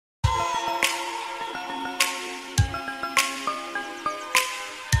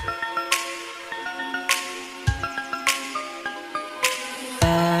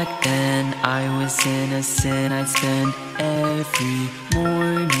was innocent, I'd spend every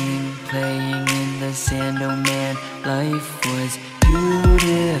morning playing in the sand. Oh man, life was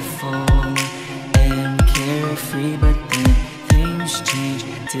beautiful and carefree, but then things changed,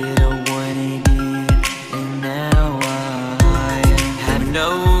 did a 180, and now I have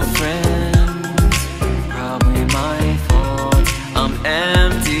no friends. Probably my fault, I'm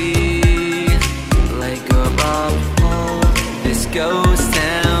empty like a bubble. This ghost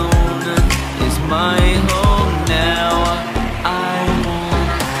town is my home now. I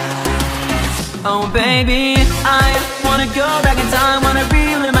won't ask. Oh baby, I wanna go back in time, wanna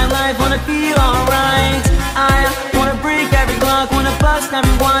relive my life, wanna feel alright. I wanna break every clock, wanna bust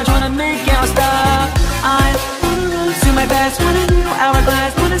every watch, wanna make it all stop. I wanna run to my past, want a new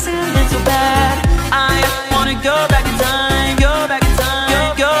hourglass, wanna send it so bad. I wanna go back in time, go back in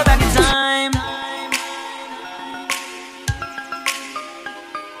time, go back in time.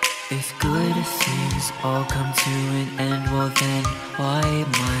 If good things all come to an end, well then why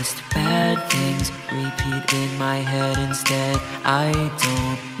must bad things repeat in my head instead? I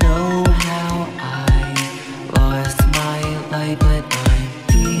don't know how I lost my light, but I'm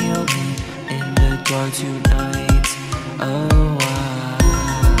feeling in the dark tonight. Oh,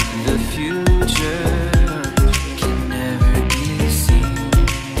 the future can never be seen,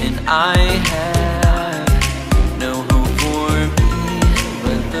 and I have no hope for me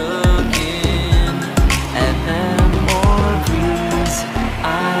but looking at memories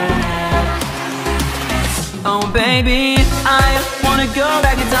I have. Oh baby, I wanna go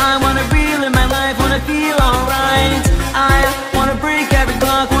back in time, wanna relive my life, wanna feel alright. I wanna break every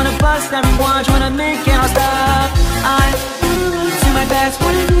clock, wanna bust every watch, wanna make it all stop. I wanna run to my past,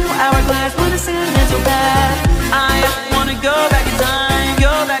 want a new hourglass, wanna send it so bad. I wanna go back in time,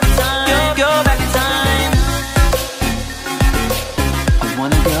 go back in time, go back in time. I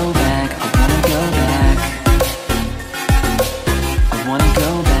wanna go back, I wanna go back. I wanna go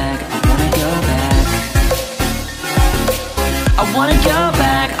back, I wanna go back. I wanna go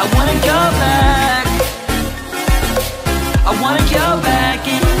back, I wanna go back. I wanna go back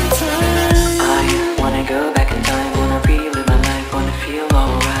in time. I wanna go back in time, wanna relive my life, wanna feel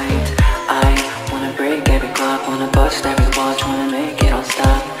alright. I wanna break every clock, wanna bust every watch, wanna make it all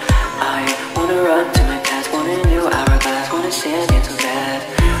stop. I wanna run to my past, want a new hourglass, wanna send it so bad.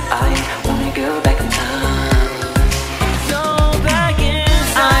 I wanna go back in time. Go back in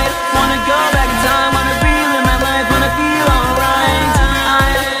time. I wanna go back in time, wanna relive my life, wanna feel alright.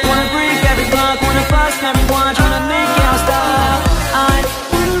 I wanna break every clock, wanna bust every watch, wanna make it all stop. I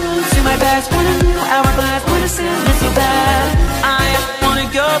wanna run to my past, want a new hourglass, wanna send it so bad. I wanna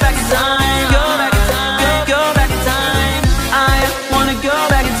go back in time, go back in time, go back in time. I wanna go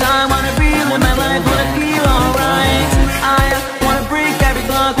back in time, wanna relive my life, wanna feel alright. I wanna break every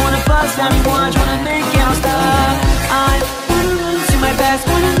clock, wanna bust every watch, wanna make